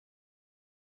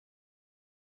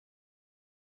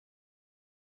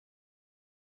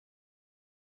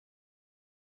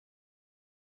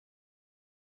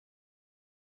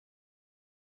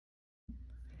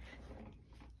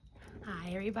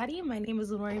Hi everybody, my name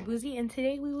is Lenore Boozy and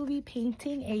today we will be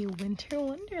painting a winter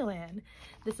wonderland.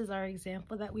 This is our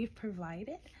example that we've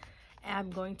provided. I'm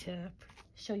going to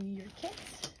show you your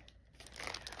kits.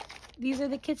 These are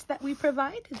the kits that we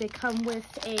provide. They come with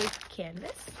a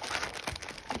canvas,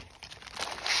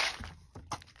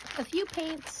 a few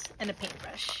paints, and a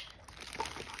paintbrush.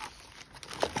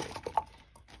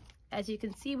 As you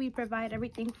can see, we provide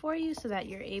everything for you so that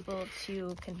you're able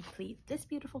to complete this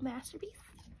beautiful masterpiece.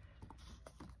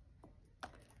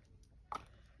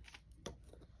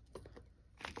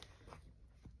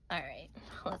 All right,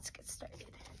 let's get started.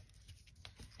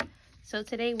 So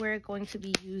today we're going to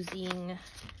be using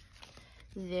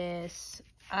this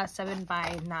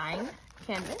 7x9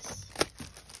 canvas.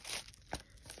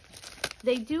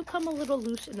 They do come a little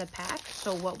loose in the pack,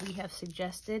 so what we have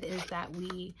suggested is that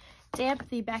we damp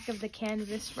the back of the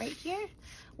canvas right here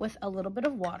with a little bit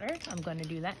of water. I'm going to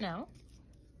do that now.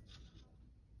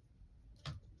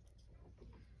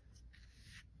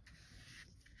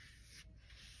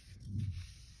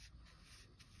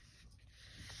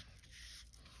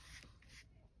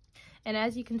 And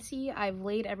as you can see, I've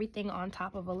laid everything on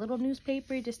top of a little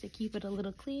newspaper just to keep it a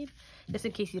little clean, just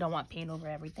in case you don't want paint over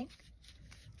everything.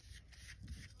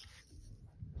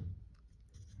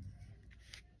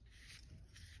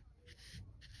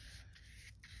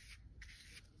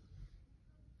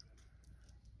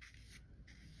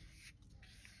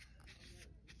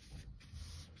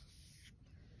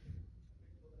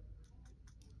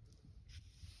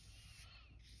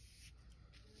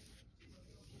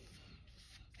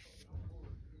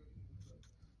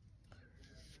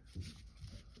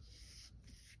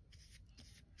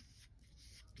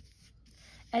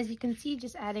 As you can see,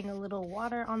 just adding a little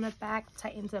water on the back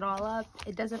tightens it all up.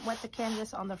 It doesn't wet the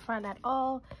canvas on the front at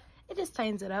all. It just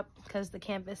tightens it up because the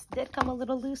canvas did come a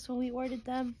little loose when we ordered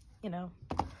them. You know,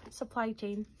 supply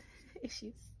chain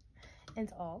issues and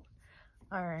all.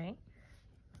 All right.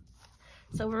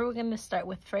 So where we're going to start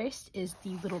with first is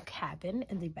the little cabin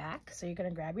in the back. So you're going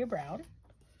to grab your brown.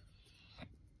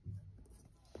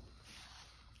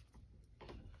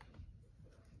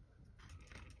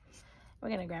 We're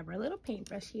going to grab our little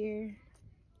paintbrush here.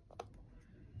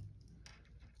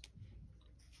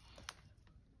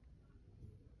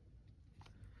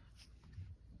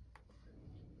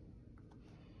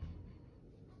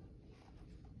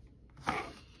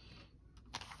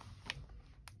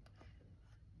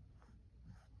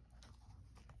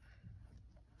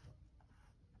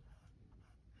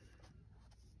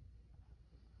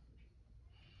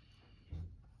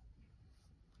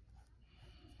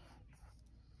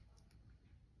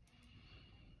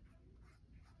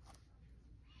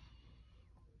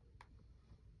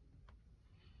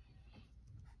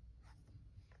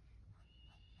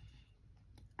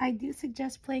 I do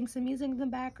suggest playing some music in the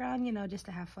background, you know, just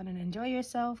to have fun and enjoy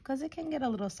yourself, because it can get a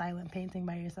little silent painting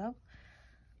by yourself.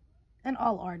 And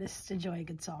all artists enjoy a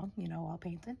good song, you know, while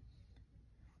painting.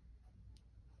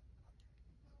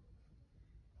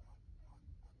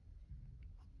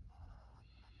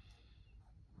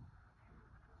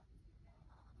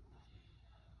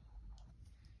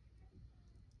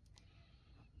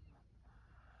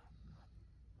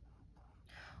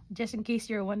 Just in case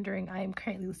you're wondering, I am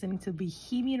currently listening to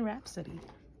Bohemian Rhapsody.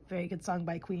 Very good song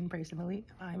by Queen, personally.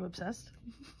 I'm obsessed.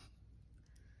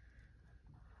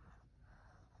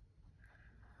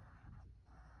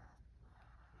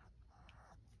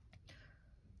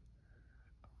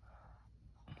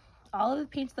 All of the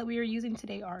paints that we are using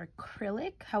today are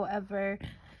acrylic. However,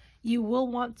 you will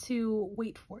want to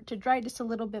wait for it to dry just a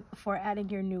little bit before adding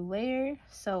your new layer.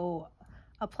 So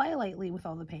apply lightly with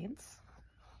all the paints.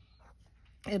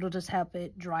 It'll just help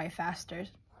it dry faster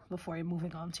before you're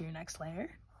moving on to your next layer.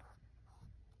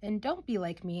 And don't be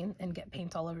like me and get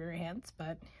paint all over your hands,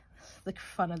 but the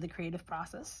fun of the creative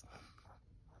process.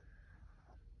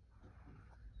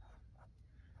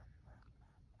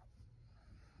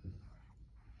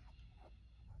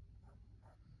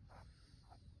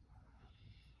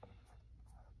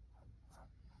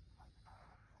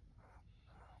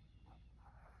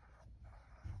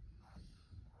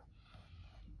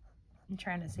 I'm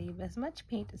trying to save as much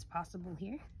paint as possible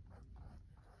here.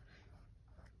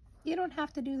 You don't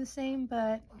have to do the same,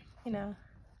 but, you know,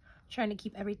 trying to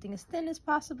keep everything as thin as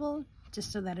possible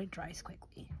just so that it dries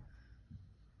quickly.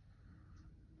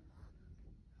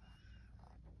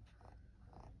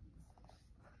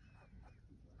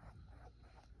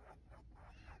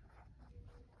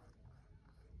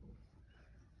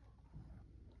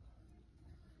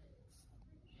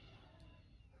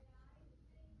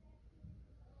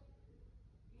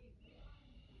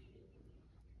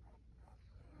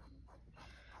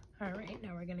 All right,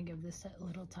 now we're gonna give this a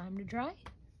little time to dry.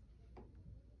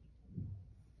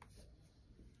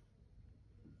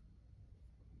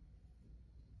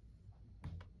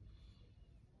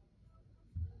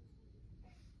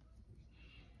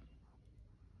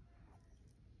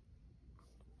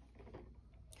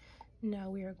 Now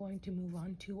we are going to move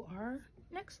on to our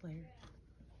next layer.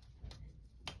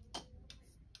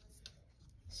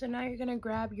 So now you're gonna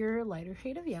grab your lighter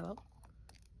shade of yellow.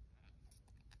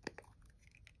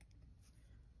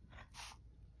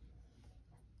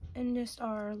 And just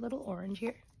our little orange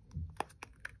here.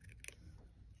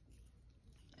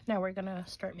 Now we're gonna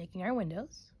start making our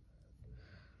windows.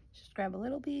 Just grab a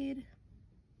little bead.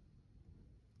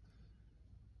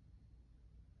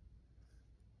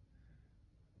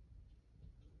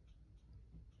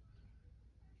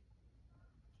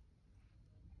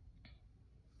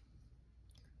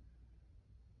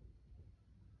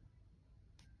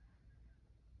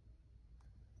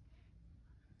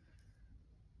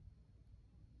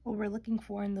 What we're looking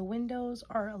for in the windows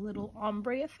are a little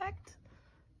ombre effect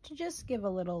to just give a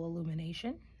little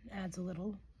illumination. Adds a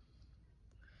little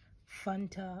fun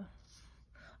to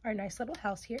our nice little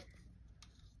house here.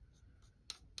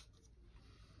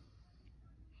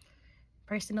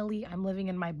 Personally, I'm living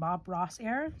in my Bob Ross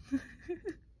era.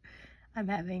 I'm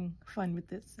having fun with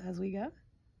this as we go.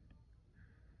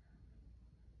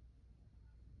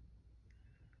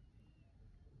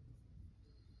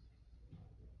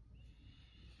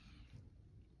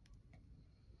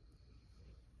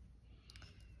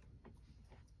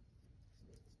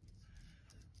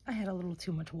 I had a little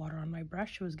too much water on my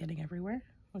brush. It was getting everywhere.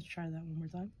 Let's try that one more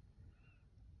time.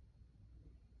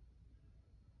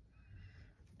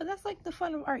 But that's like the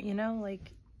fun of art, you know?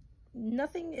 Like,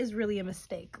 nothing is really a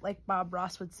mistake. Like Bob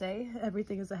Ross would say,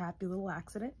 everything is a happy little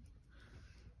accident.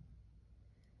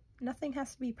 Nothing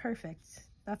has to be perfect.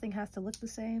 Nothing has to look the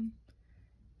same.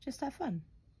 Just have fun.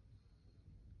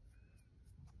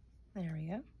 There we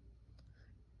go.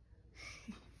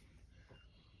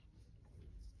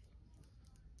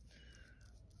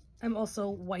 I'm also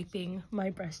wiping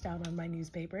my brush down on my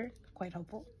newspaper. Quite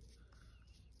helpful.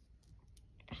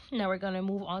 Now we're going to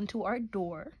move on to our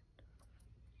door.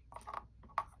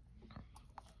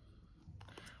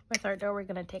 With our door, we're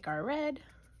going to take our red.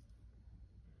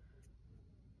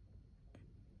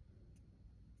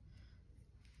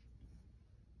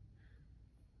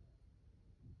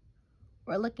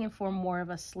 We're looking for more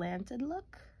of a slanted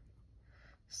look.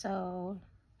 So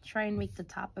try and make the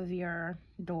top of your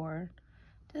door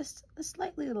just a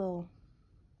slightly little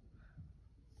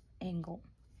angle.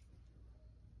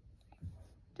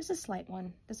 Just a slight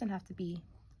one. Doesn't have to be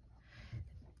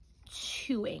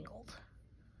too angled.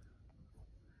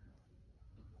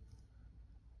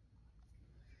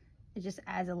 It just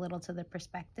adds a little to the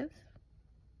perspective.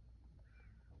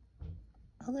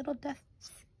 A little depth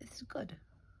is good.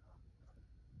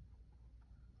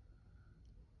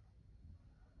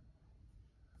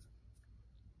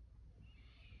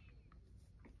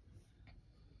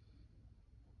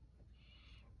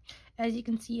 As you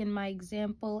can see in my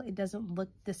example, it doesn't look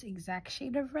this exact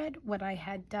shade of red. What I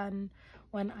had done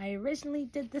when I originally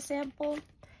did the sample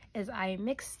is I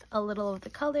mixed a little of the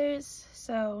colors.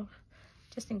 So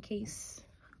just in case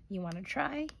you want to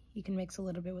try, you can mix a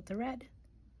little bit with the red,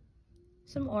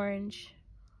 some orange,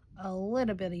 a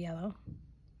little bit of yellow,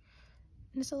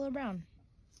 and just a little brown.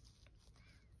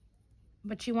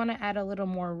 But you want to add a little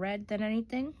more red than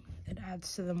anything. It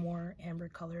adds to the more amber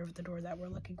color of the door that we're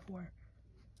looking for.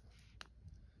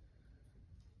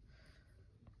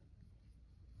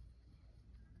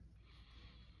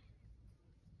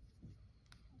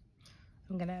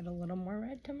 I'm gonna add a little more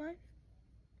red to mine.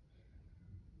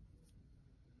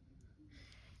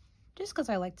 Just because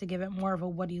I like to give it more of a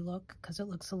woody look, because it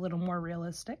looks a little more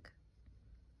realistic.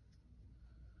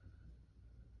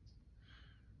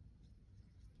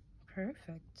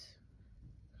 Perfect.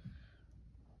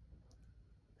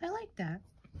 I like that.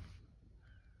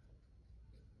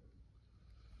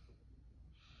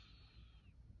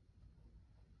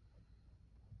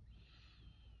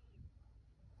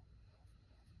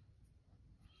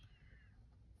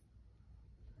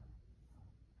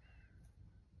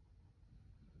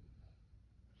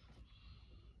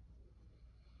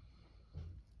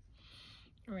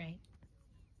 Right.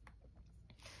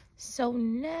 So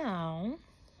now,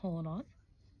 hold on.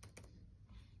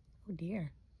 Oh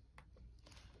dear.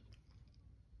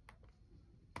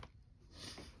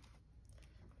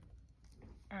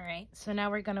 All right, so now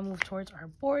we're gonna move towards our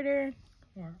border,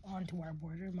 or onto our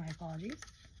border, my apologies.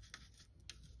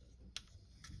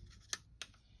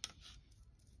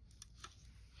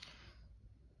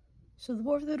 So So the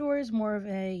both of the doors is more of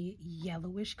a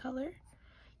yellowish color.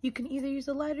 You can either use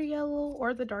the lighter yellow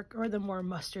or the dark or the more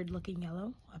mustard looking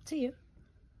yellow, up to you.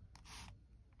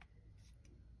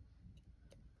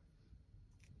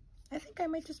 I think I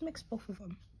might just mix both of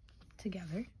them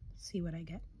together, see what I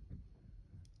get.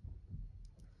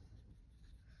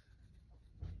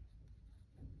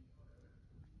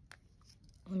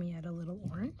 Let me add a little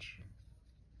orange.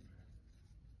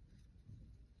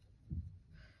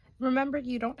 Remember,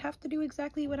 you don't have to do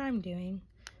exactly what I'm doing.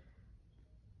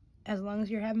 As long as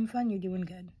you're having fun, you're doing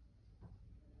good.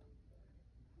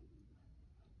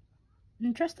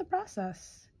 And trust the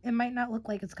process. It might not look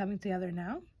like it's coming together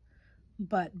now,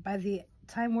 but by the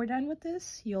time we're done with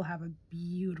this, you'll have a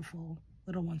beautiful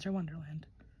little winter wonderland.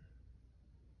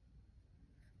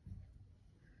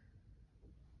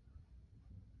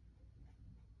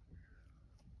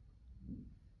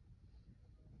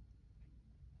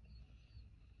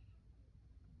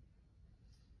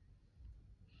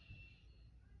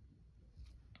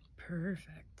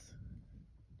 Perfect.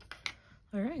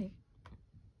 All right.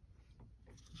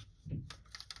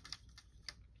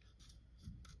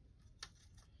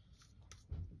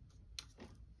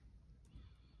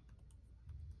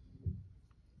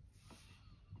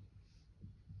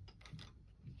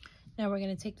 Now we're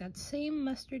going to take that same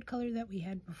mustard color that we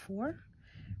had before.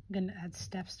 We're going to add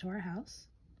steps to our house.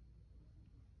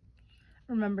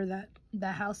 Remember that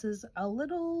the house is a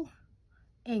little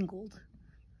angled.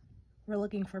 We're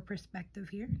looking for perspective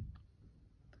here.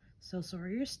 So are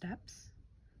your steps.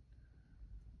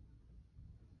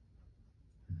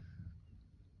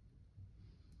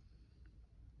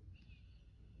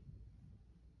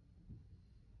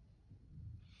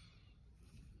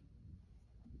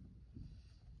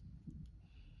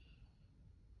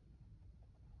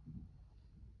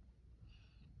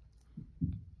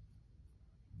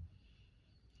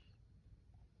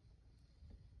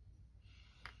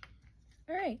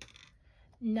 All right,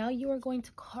 now you are going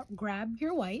to grab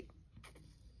your white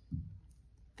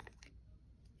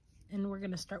and we're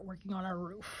going to start working on our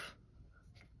roof.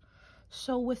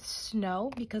 So with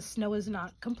snow, because snow is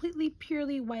not completely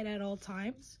purely white at all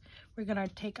times, we're going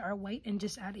to take our white and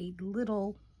just add a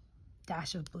little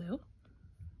dash of blue.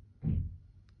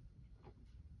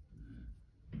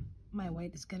 My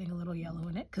white is getting a little yellow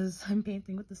in it because I'm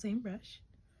painting with the same brush.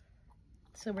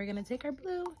 So we're going to take our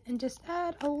blue and just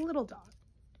add a little dot.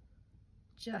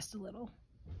 Just a little.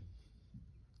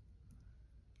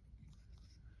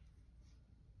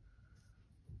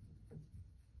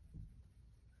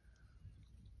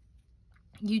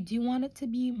 You do want it to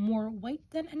be more white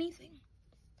than anything,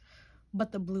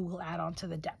 but the blue will add on to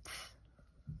the depth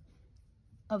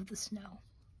of the snow.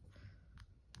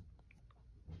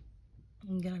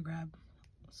 I'm gonna grab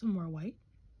some more white.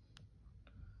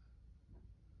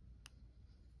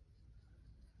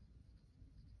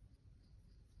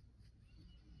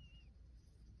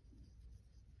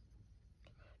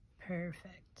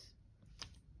 Perfect.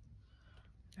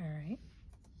 All right.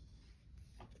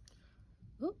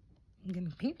 Oop, I'm gonna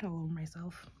paint all over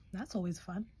myself. That's always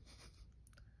fun.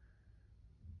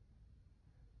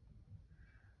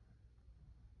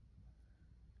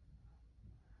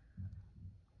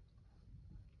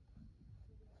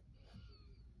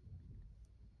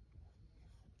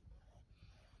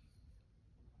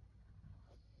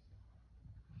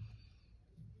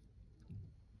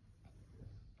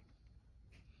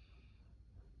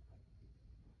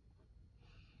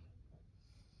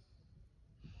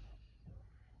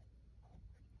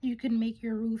 You can make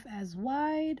your roof as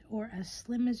wide or as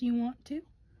slim as you want to.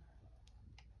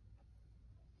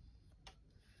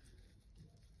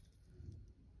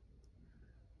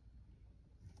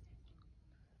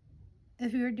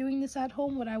 If you're doing this at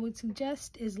home, what I would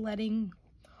suggest is letting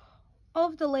all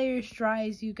of the layers dry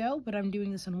as you go, but I'm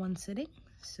doing this in one sitting,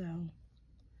 so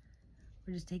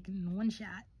we're just taking it in one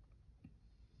shot.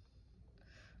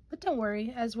 But don't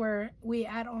worry, as we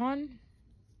add on,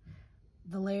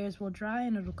 the layers will dry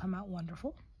and it'll come out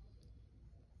wonderful.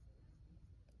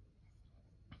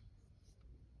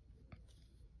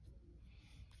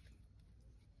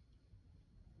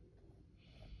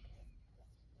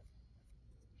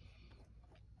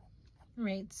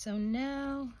 Right, so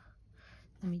now,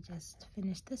 let me just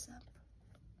finish this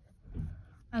up.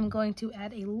 I'm going to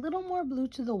add a little more blue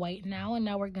to the white now, and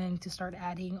now we're going to start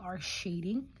adding our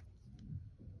shading.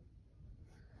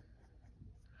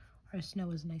 Our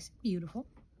snow is nice and beautiful.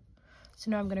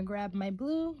 So now I'm going to grab my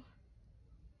blue,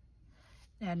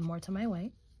 add more to my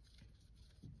white.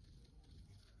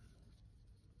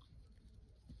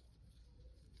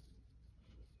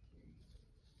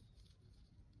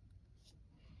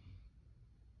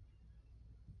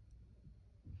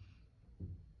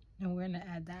 And we're going to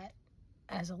add that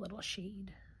as a little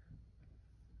shade.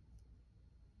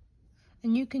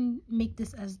 And you can make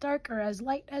this as dark or as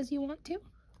light as you want to.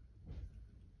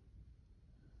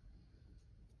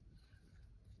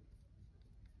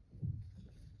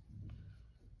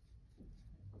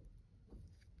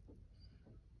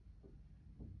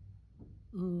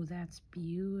 Ooh, that's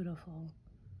beautiful.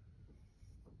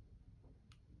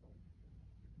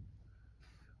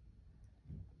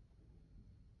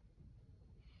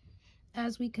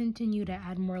 As we continue to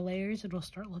add more layers, it'll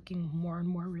start looking more and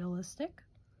more realistic.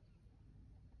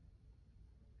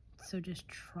 So just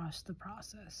trust the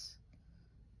process.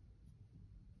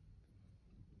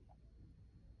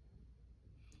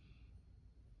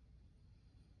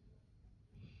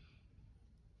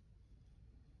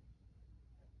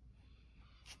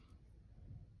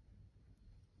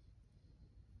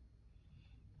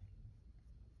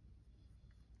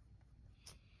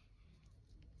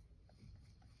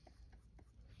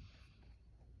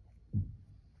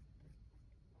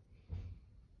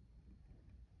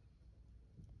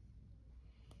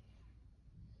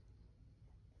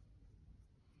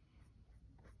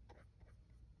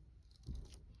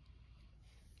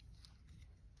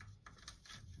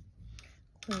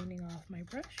 Cleaning off my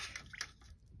brush.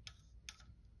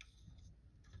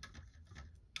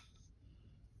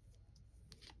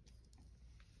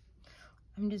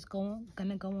 I'm just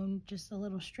gonna go on just a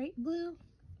little straight blue,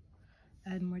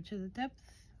 add more to the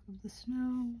depth of the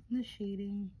snow, the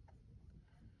shading.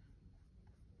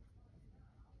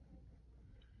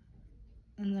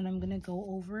 And then I'm gonna go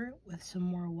over it with some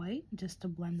more white just to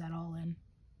blend that all in.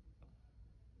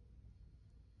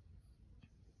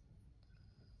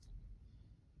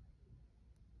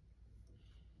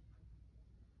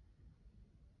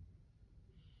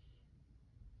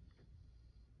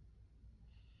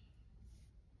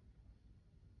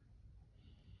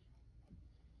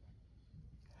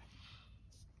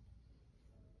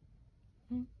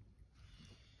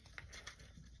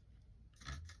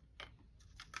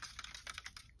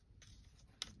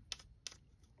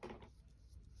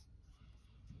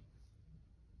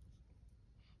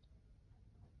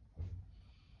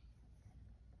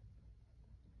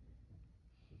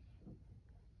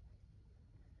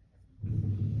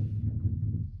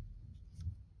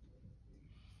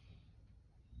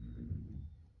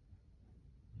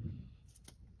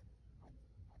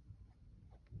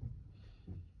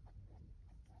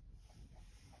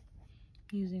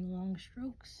 Using long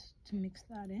strokes to mix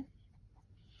that in.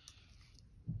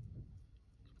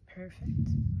 Perfect.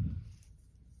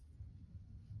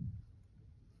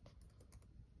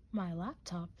 My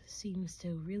laptop seems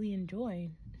to really enjoy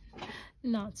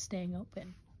not staying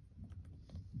open.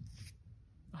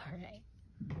 All right.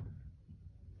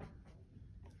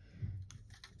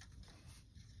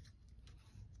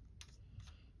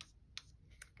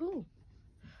 Ooh,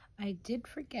 I did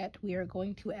forget we are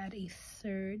going to add a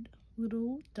third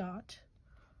little dot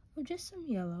of just some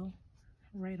yellow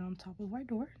right on top of our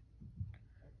door.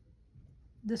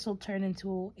 This will turn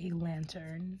into a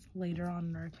lantern later on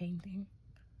in our painting.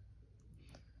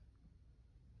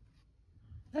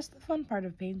 That's the fun part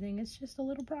of painting. It's just a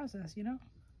little process, you know?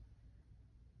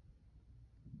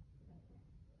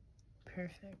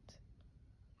 Perfect.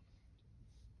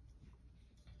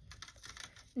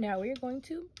 Now we're going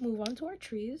to move on to our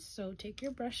trees. So take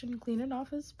your brush and clean it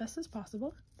off as best as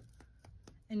possible.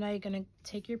 And now you're going to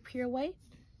take your pure white.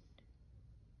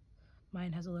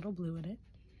 Mine has a little blue in it.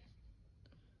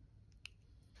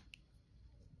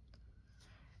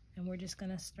 And we're just going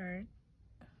to start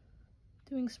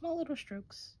doing small little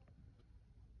strokes.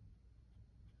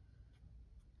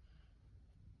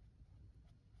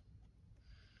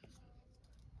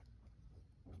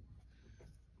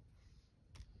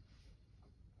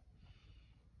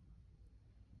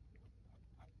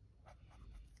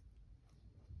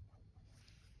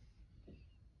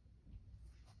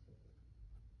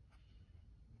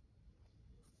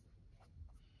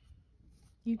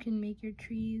 You can make your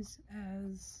trees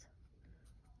as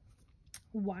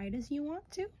wide as you want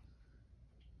to.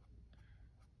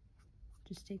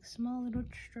 Just take small little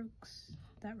strokes.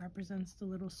 That represents the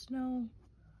little snow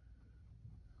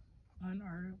on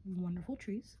our wonderful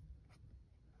trees.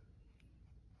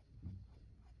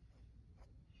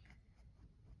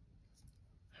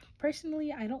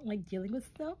 Personally, I don't like dealing with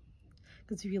snow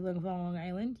because if you live on Long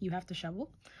Island, you have to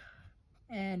shovel,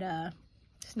 and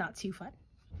it's not too fun.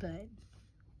 But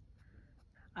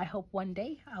I hope one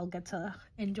day I'll get to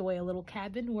enjoy a little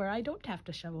cabin where I don't have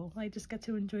to shovel. I just get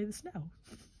to enjoy the snow.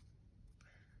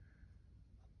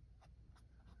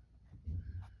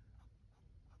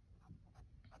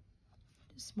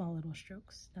 Just small little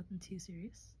strokes, nothing too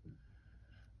serious.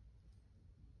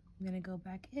 I'm gonna go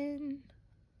back in,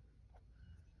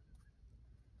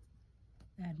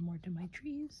 add more to my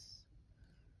trees.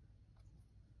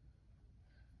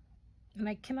 And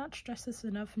I cannot stress this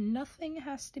enough, nothing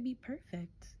has to be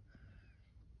perfect.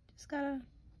 Just gotta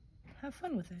have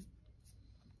fun with it.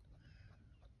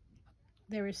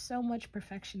 There is so much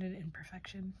perfection in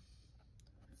imperfection.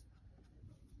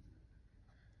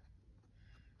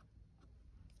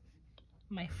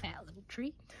 My fat little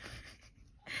tree.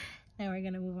 Now we're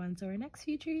gonna move on to our next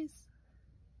few trees.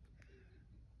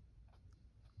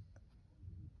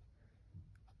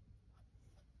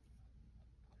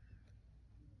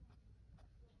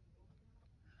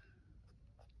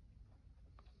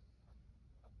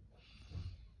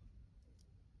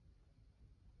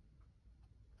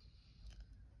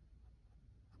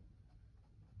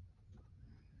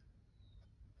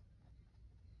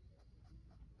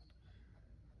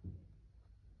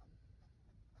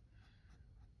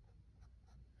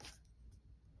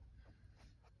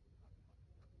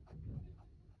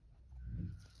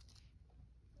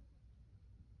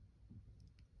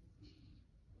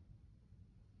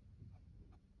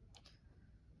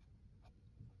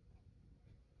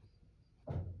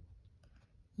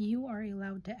 You are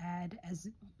allowed to add as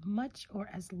much or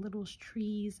as little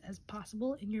trees as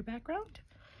possible in your background.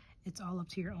 It's all up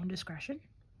to your own discretion.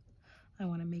 I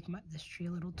want to make this tree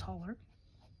a little taller.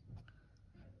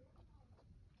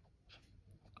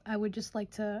 I would just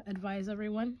like to advise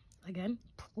everyone, again,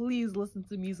 please listen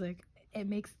to music. It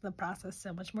makes the process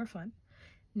so much more fun.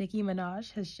 Nicki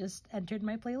Minaj has just entered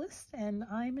my playlist and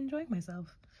I'm enjoying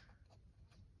myself.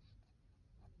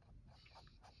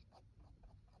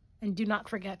 And do not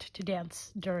forget to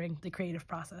dance during the creative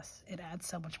process. It adds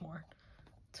so much more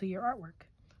to your artwork.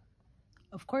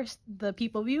 Of course, the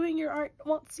people viewing your art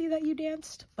won't see that you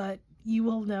danced, but you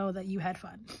will know that you had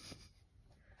fun.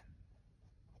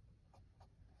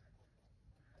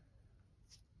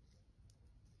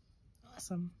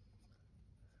 Awesome.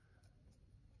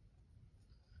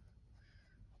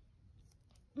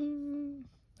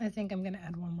 I think I'm gonna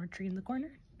add one more tree in the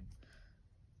corner.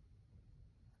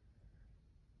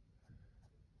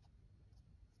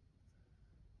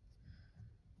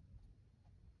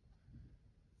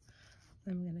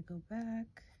 I'm gonna go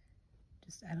back,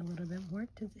 just add a little bit more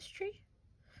to this tree,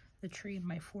 the tree in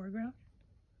my foreground.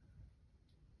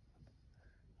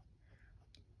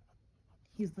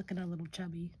 He's looking a little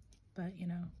chubby, but you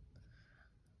know,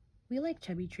 we like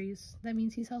chubby trees. That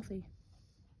means he's healthy.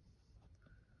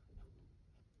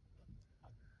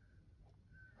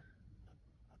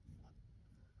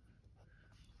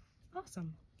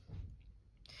 Awesome.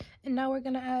 And now we're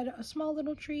gonna add a small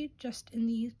little tree just in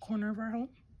the corner of our home.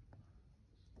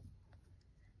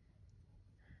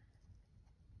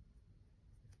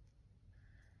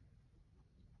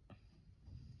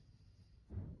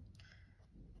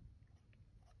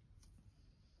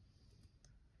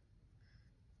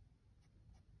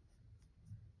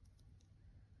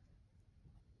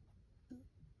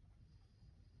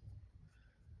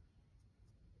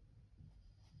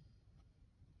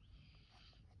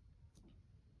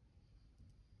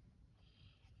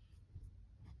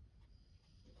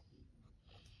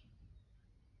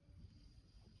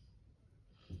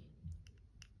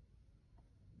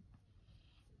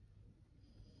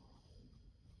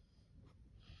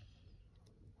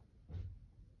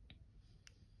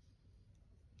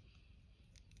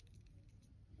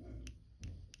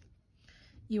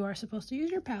 You are supposed to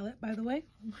use your palette, by the way.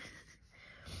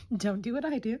 Don't do what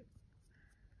I do.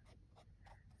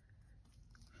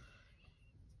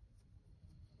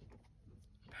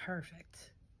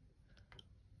 Perfect.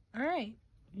 All right,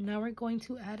 now we're going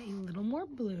to add a little more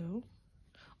blue.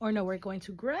 Or no, we're going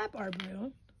to grab our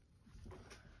blue.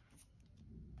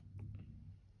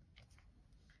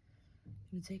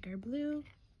 We take our blue.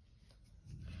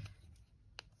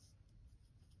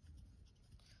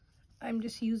 I'm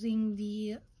just using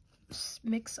the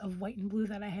mix of white and blue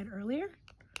that I had earlier.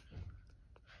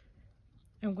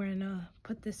 And we're gonna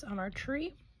put this on our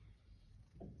tree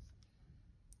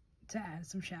to add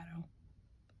some shadow.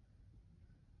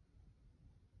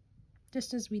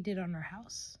 Just as we did on our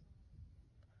house.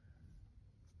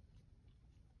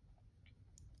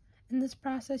 In this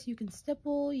process, you can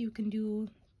stipple, you can do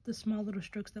the small little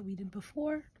strokes that we did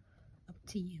before, up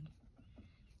to you.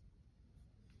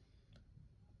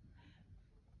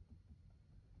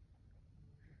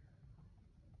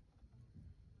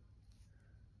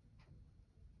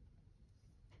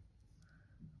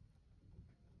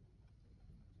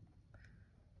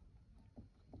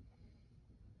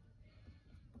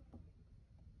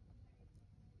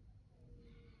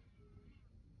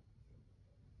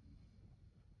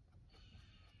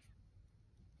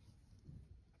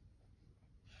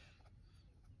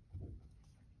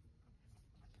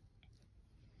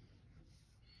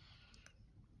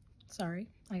 Sorry,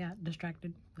 I got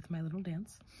distracted with my little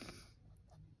dance.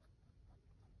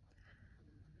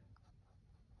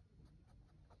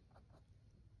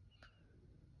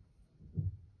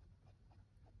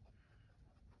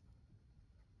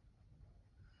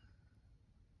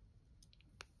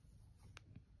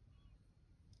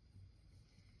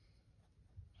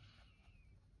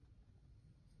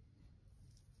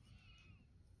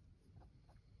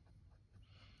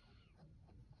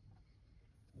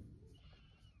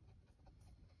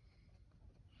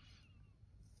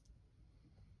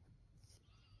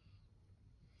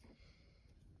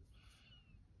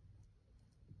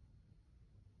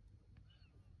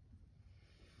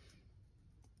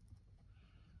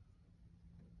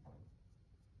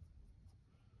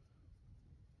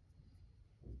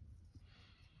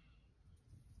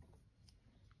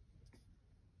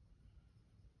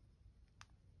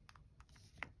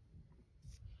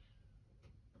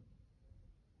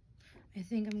 I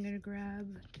think I'm gonna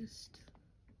grab just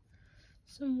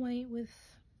some white with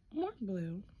more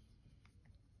blue.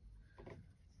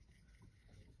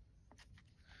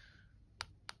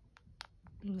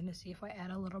 I'm gonna see if I add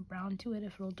a little brown to it,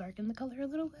 if it'll darken the color a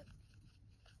little bit.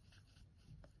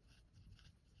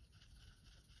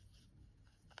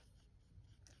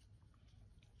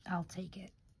 I'll take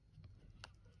it.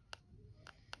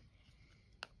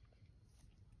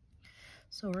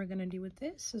 So what we're gonna do with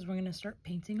this is we're gonna start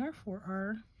painting our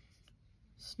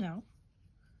snow.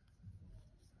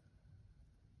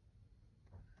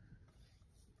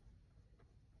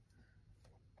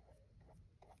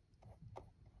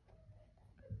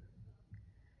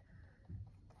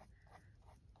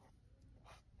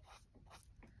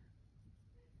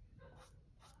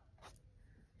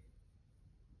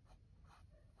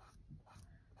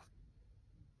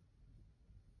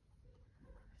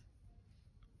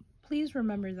 Please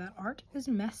remember that art is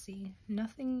messy.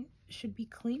 Nothing should be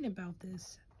clean about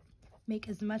this. Make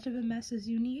as much of a mess as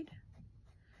you need,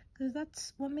 because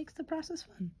that's what makes the process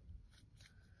fun.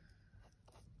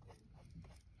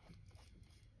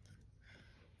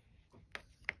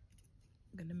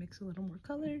 I'm gonna mix a little more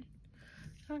color.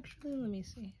 Actually, let me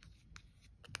see.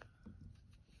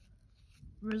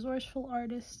 Resourceful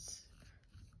artists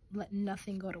let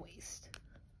nothing go to waste.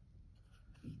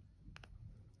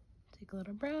 Take a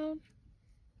little brown,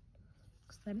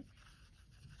 mix that in.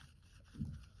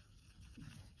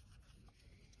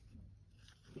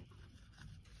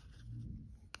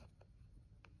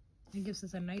 It gives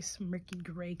us a nice murky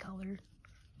gray color.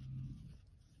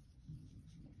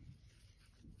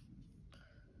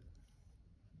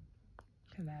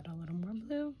 Can add a little more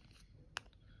blue.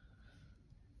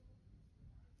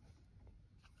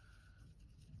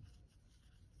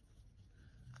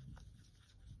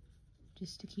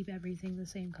 Just to keep everything the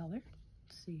same color.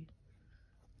 Let's see,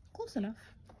 close enough.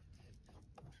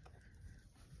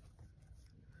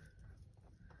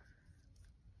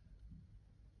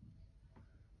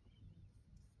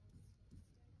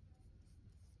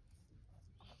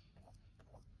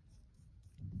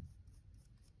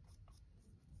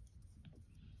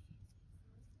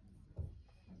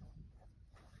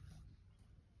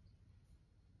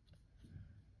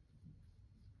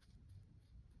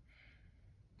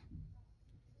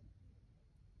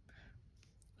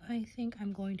 I think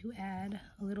I'm going to add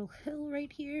a little hill right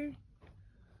here.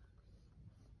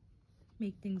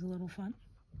 Make things a little fun.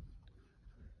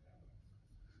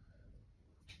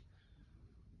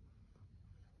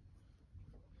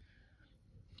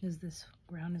 Because this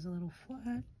ground is a little flat.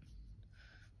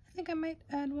 I think I might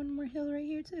add one more hill right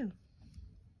here too.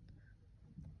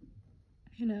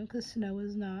 You know, because snow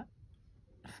is not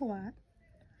flat.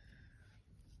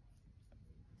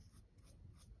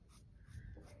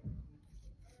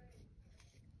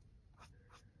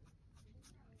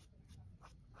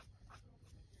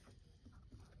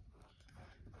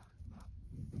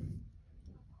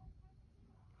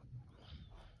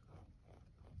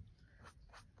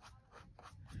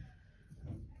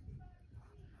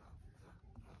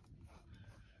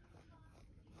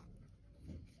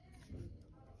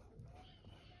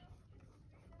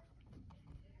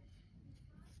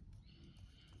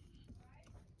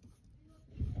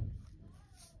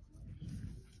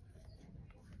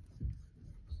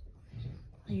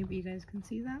 Maybe you guys can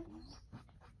see that.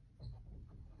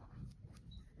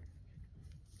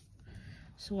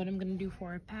 So what I'm going to do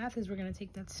for our path is we're going to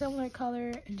take that similar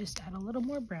color and just add a little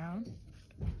more brown.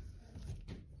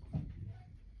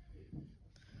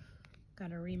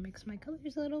 Gotta remix my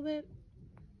colors a little bit.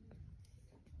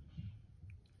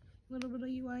 A little bit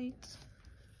of white.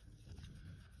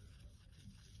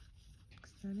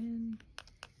 Mix that in.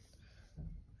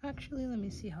 Actually, let me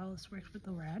see how this works with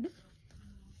the red.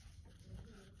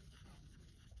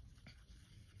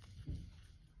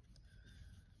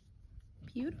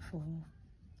 Beautiful.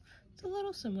 It's a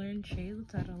little similar in shade.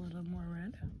 Let's add a little more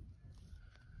red.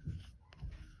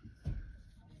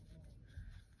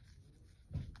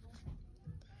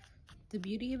 The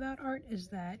beauty about art is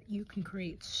that you can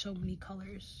create so many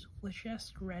colors with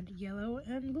just red, yellow,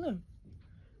 and blue.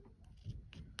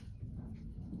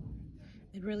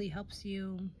 It really helps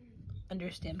you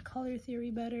understand color theory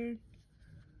better.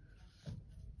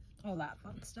 All that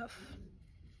fun stuff.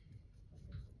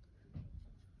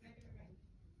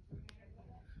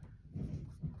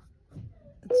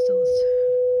 It's still,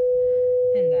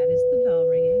 and that is the bell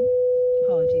ringing.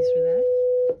 Apologies for that.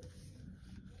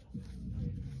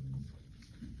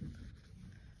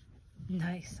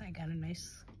 Nice, I got a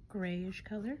nice grayish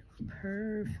color.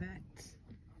 Perfect.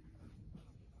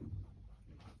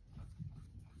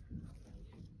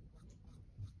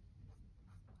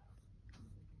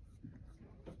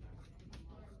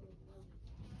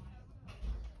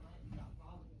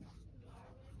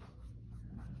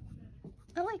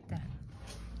 I like that.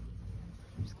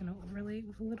 I'm just gonna overlay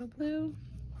with a little blue.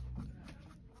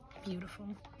 Beautiful.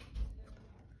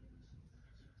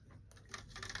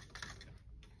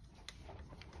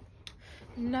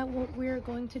 Now what we're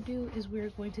going to do is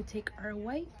we're going to take our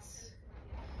whites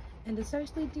and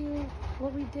essentially do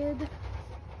what we did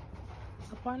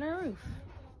up on our roof.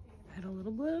 Add a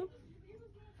little blue.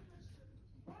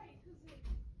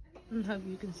 And hope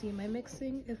you can see my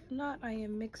mixing. If not, I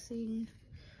am mixing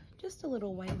just a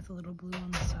little white with a little blue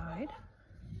on the side.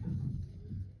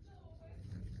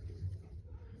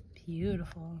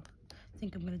 Beautiful. I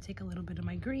think I'm going to take a little bit of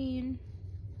my green.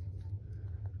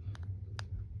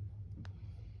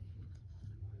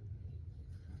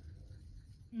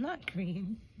 Not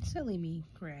green, silly me,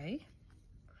 gray.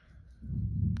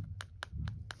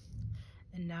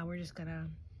 And now we're just gonna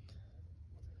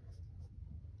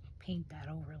paint that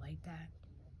over like that.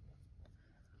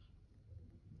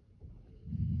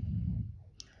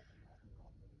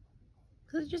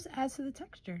 Because it just adds to the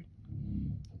texture.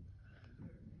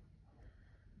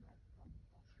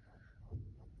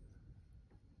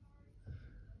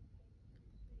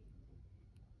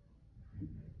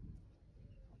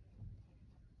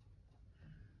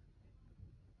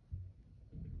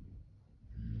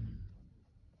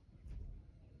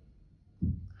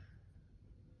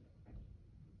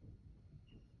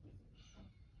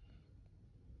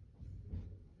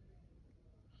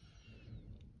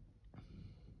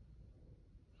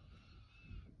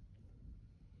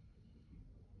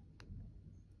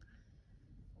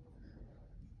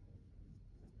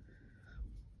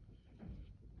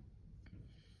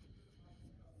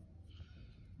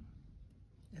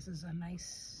 This is a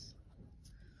nice,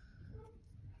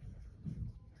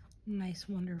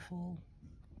 wonderful,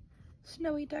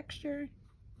 snowy texture.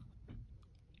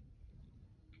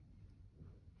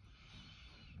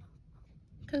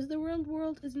 Because the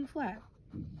world isn't flat,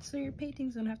 so your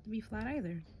paintings don't have to be flat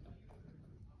either.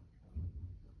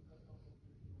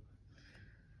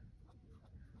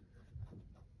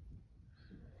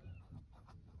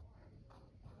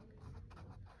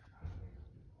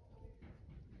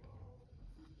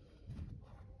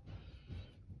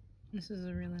 This is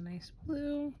a really nice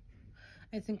blue.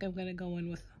 I think I'm gonna go in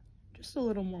with just a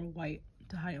little more white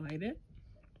to highlight it.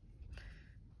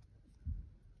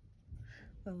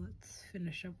 But let's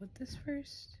finish up with this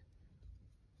first.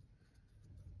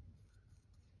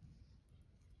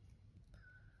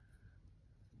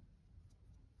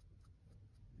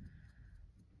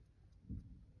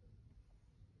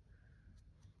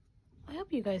 I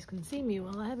hope you guys can see me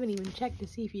well. I haven't even checked to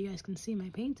see if you guys can see my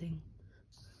painting.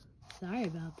 Sorry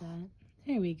about that.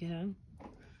 There we go.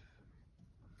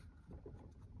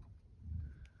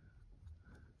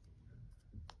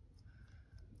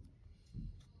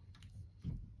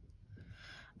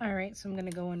 All right, so I'm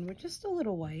gonna go in with just a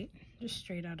little white, just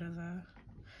straight out of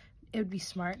it would be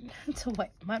smart to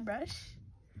wipe my brush.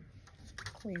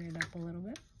 Clean it up a little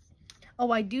bit. Oh,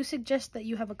 I do suggest that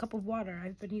you have a cup of water.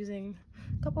 I've been using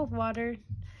a cup of water.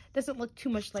 Doesn't look too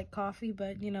much like coffee,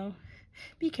 but you know,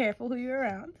 be careful who you're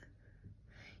around.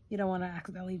 You don't want to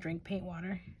accidentally drink paint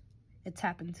water. It's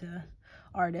happened to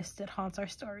artists. It haunts our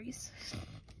stories.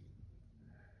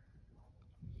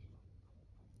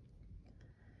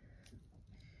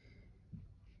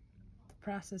 The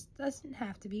process doesn't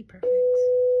have to be perfect.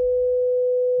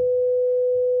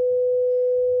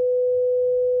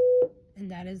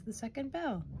 And that is the second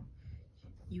bell.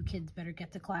 You kids better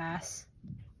get to class.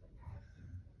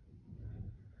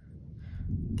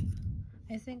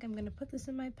 I think I'm gonna put this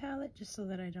in my palette just so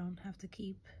that I don't have to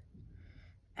keep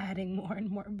adding more and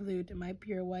more blue to my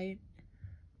pure white.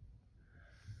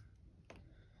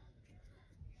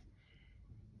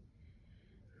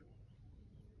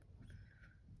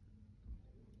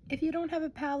 If you don't have a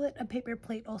palette, a paper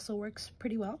plate also works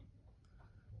pretty well.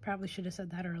 Probably should have said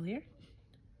that earlier.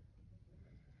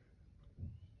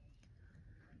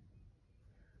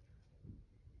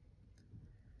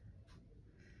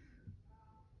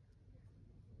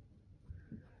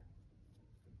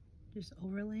 Just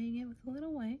overlaying it with a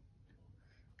little white,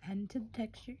 adding to the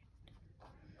texture.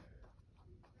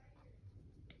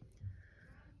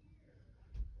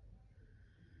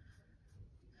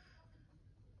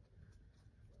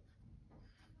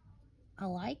 I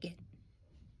like it.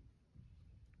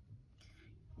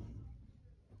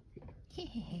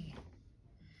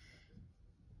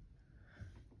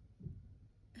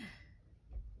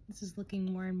 This is looking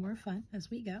more and more fun as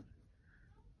we go.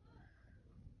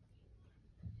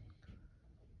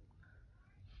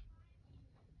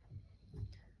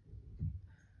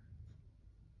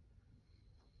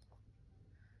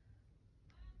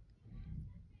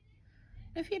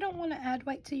 If you don't want to add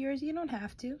white to yours, you don't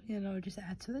have to. You know, just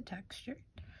add to the texture.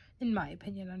 In my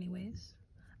opinion, anyways.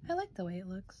 I like the way it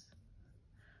looks.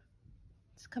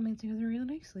 It's coming together really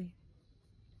nicely.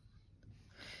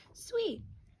 Sweet.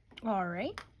 All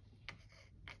right.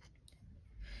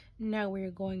 Now we're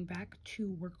going back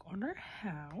to work on our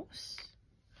house.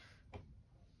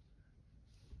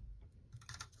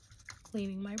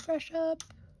 Cleaning my brush up.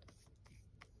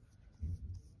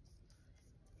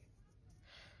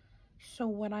 So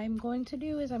what I'm going to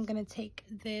do is I'm going to take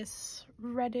this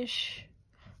reddish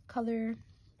color,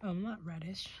 oh, not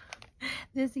reddish,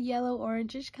 this yellow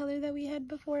orangish color that we had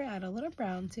before, add a little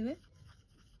brown to it.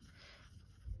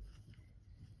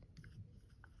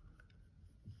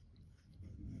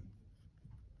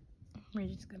 We're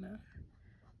just going to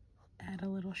add a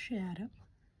little shadow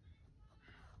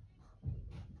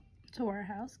to our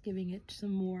house, giving it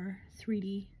some more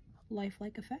 3D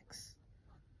lifelike effects.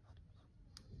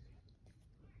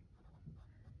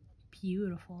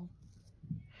 Beautiful.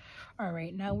 All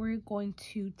right, now we're going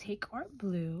to take our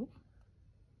blue.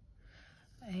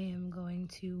 I am going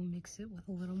to mix it with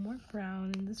a little more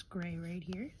brown in this gray right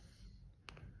here.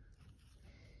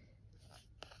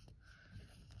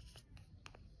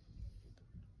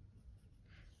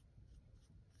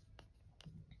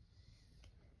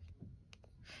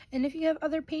 And if you have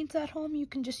other paints at home, you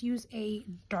can just use a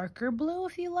darker blue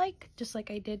if you like, just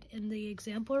like I did in the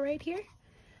example right here.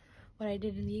 What I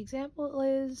did in the example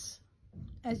is,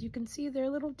 as you can see, they're a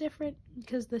little different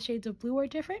because the shades of blue are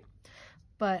different,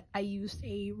 but I used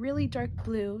a really dark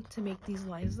blue to make these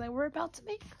lines that we're about to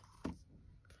make.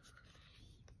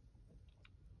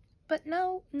 But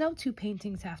no two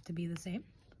paintings have to be the same.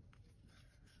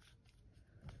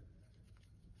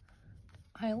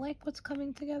 I like what's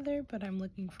coming together, but I'm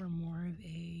looking for more of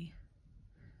a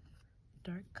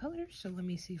dark color, so let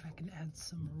me see if I can add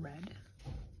some red.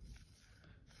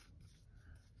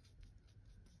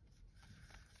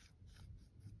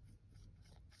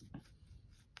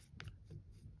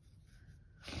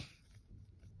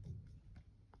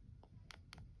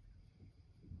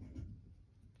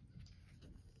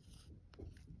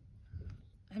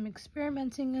 I'm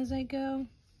experimenting as I go.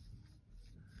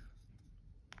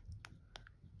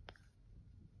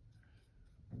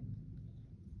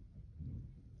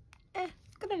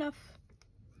 Good enough.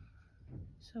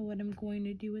 So what I'm going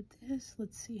to do with this,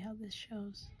 let's see how this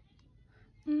shows.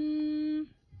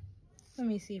 Let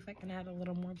me see if I can add a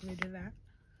little more blue to that.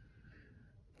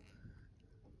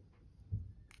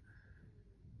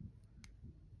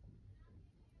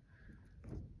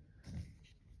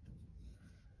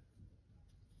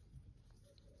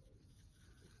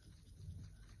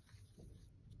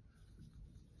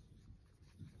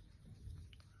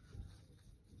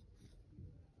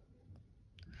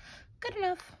 Good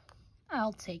enough.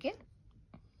 I'll take it.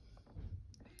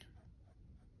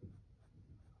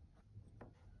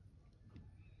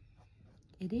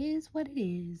 It is what it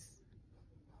is.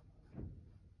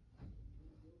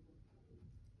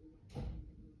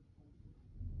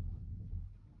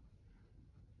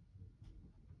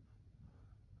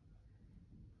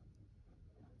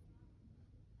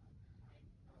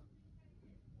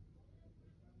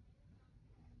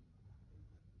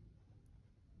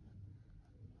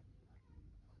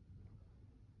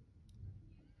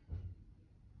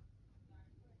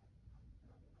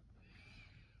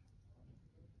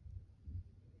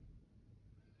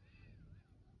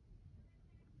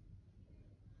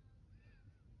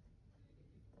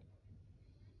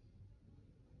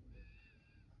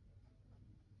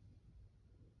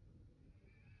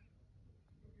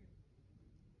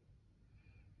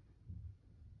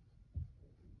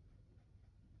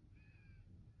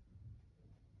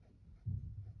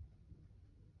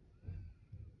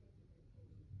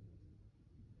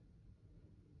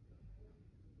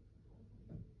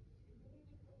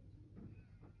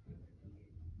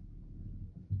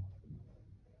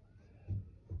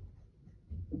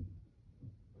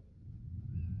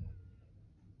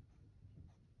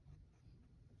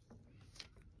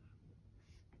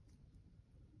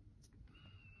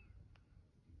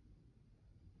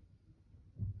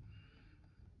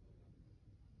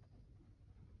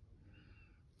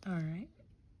 All right.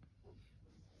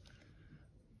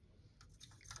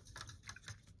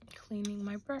 Cleaning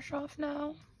my brush off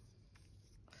now.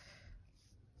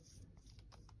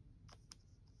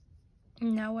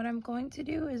 Now what I'm going to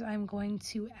do is I'm going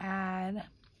to add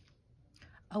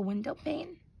a window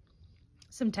pane,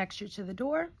 some texture to the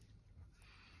door.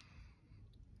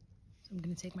 So I'm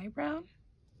going to take my brown.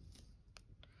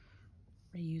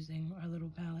 We're using our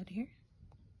little palette here.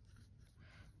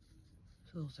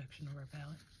 This little section of our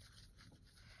palette.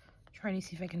 Trying to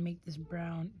see if I can make this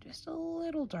brown just a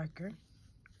little darker.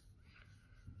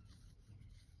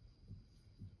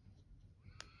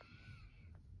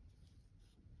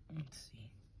 Let's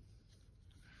see.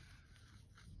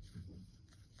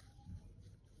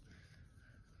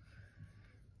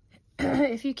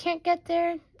 If you can't get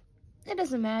there, it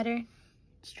doesn't matter.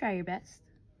 Just try your best.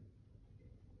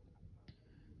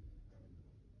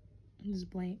 Just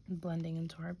blending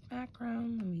into our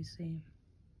background. Let me see.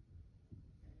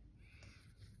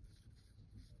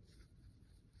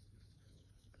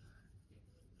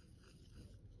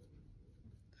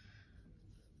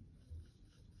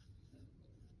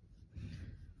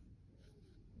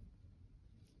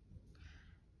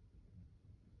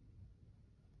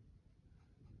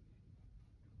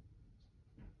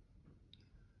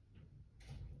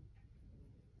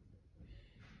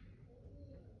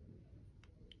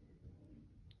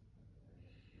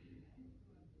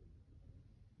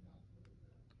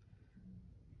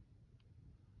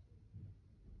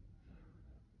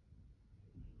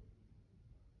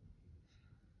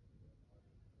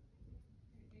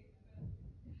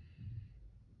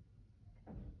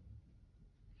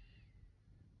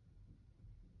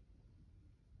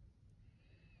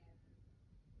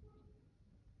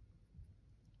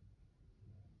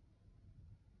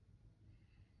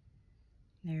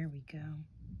 There we go.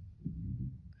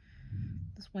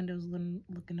 This window's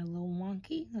looking a little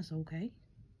wonky. That's okay.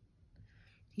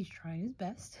 He's trying his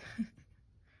best.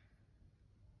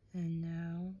 And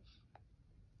now,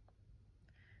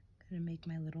 gonna make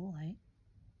my little light.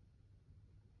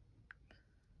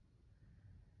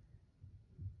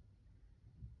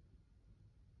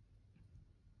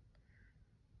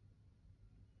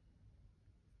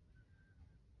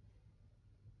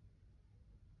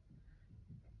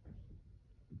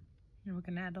 And we're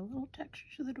gonna add a little texture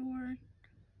to the door.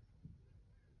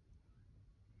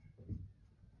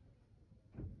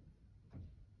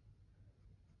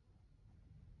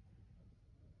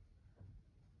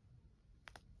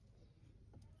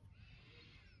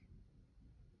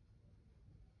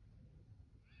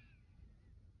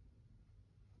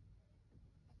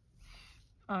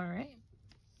 All right.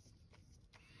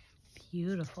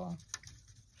 Beautiful.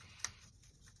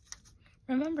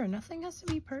 Remember, nothing has to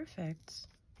be perfect.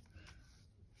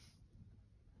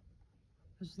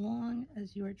 As long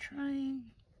as you are trying,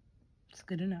 it's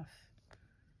good enough.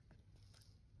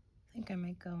 I think I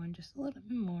might go in just a little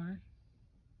bit more.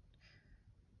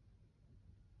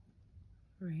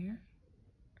 Over here.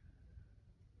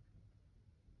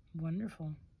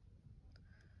 Wonderful.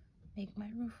 Make my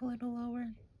roof a little lower.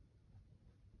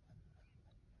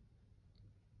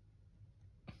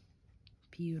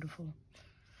 Beautiful.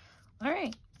 All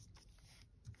right.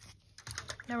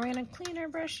 Now we're going to clean our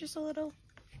brush just a little.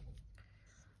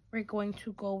 We're going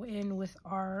to go in with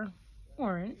our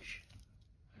orange.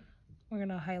 We're going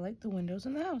to highlight the windows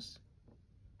in the house.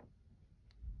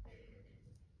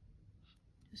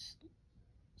 Just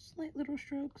slight little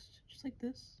strokes, just like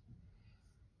this.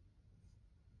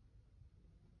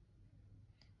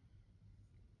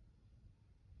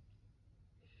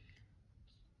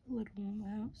 A little on the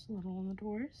house, a little on the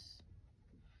doors.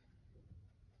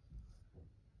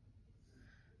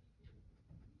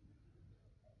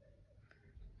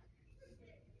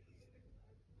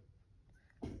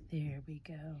 There we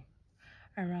go.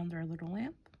 Around our little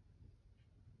lamp.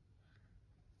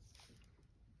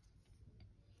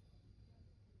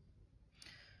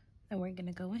 And we're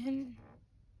gonna go in.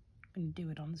 I'm gonna do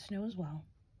it on the snow as well.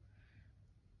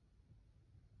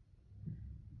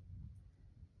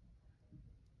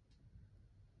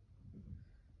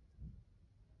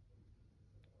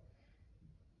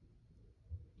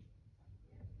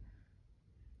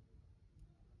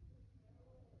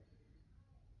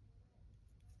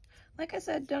 Like I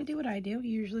said, don't do what I do.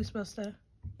 You're usually supposed to,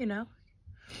 you know,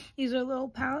 use our little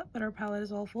palette, but our palette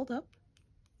is all folded up.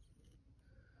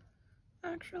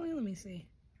 Actually, let me see.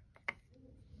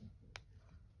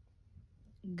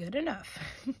 Good enough.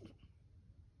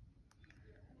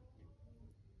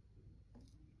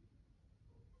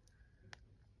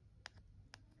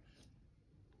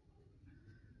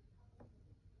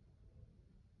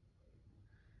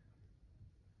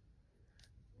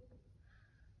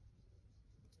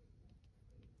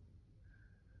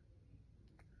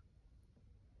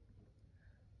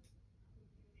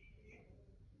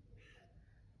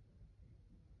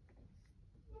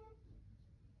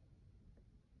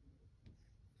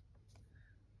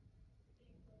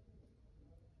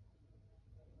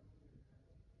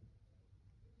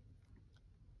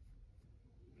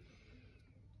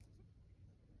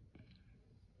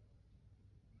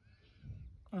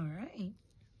 All right.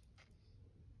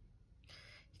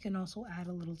 You can also add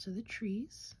a little to the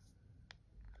trees.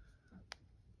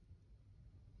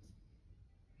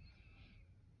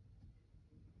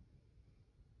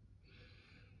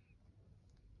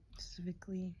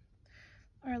 Specifically,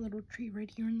 our little tree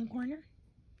right here in the corner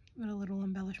with a little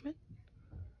embellishment.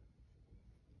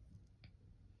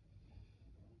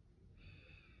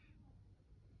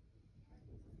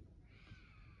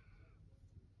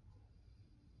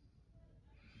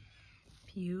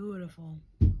 Beautiful.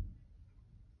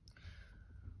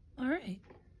 All right.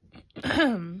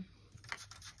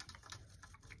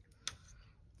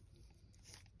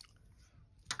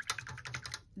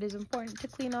 It is important to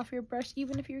clean off your brush,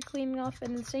 even if you're cleaning off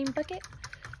in the same bucket.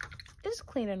 Just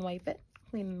clean and wipe it.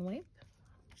 Clean and wipe.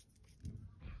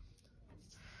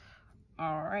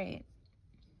 All right.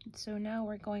 So now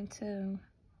we're going to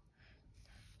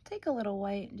take a little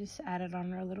white and just add it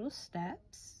on our little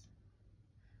steps.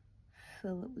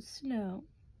 Fill it with snow.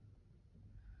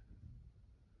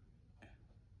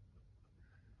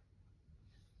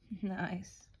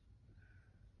 Nice.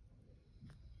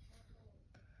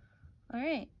 All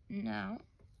right, now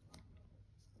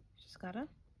just gotta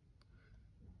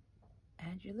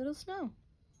add your little snow.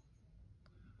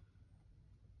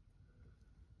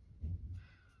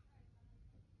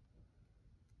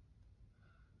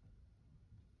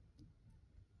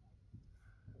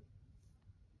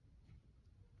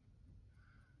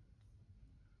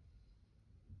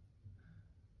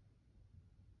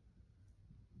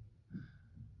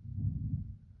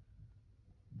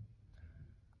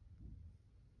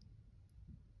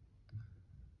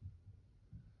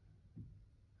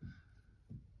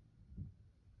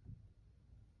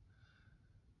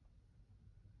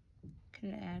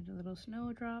 Can add little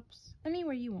snowdrops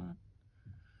anywhere you want.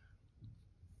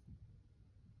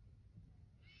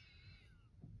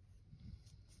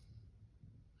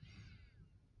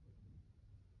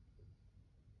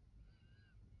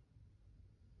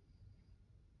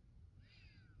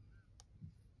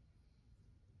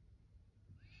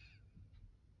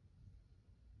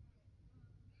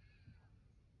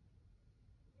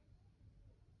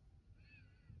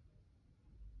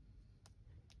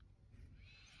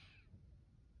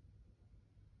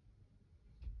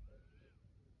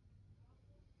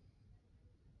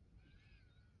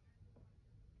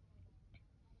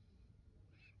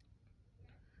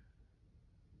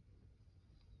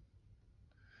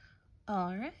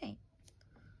 All right.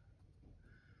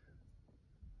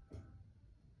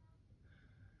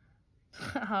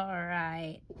 All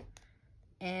right.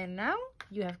 And now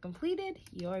you have completed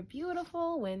your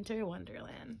beautiful winter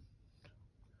wonderland.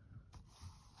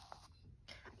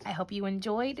 I hope you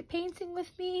enjoyed painting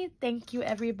with me. Thank you,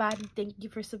 everybody. Thank you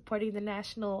for supporting the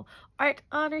National Art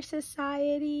Honor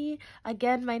Society.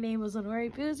 Again, my name is Lenore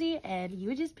Boozy, and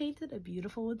you just painted a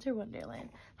beautiful winter wonderland.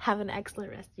 Have an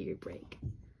excellent rest of your break.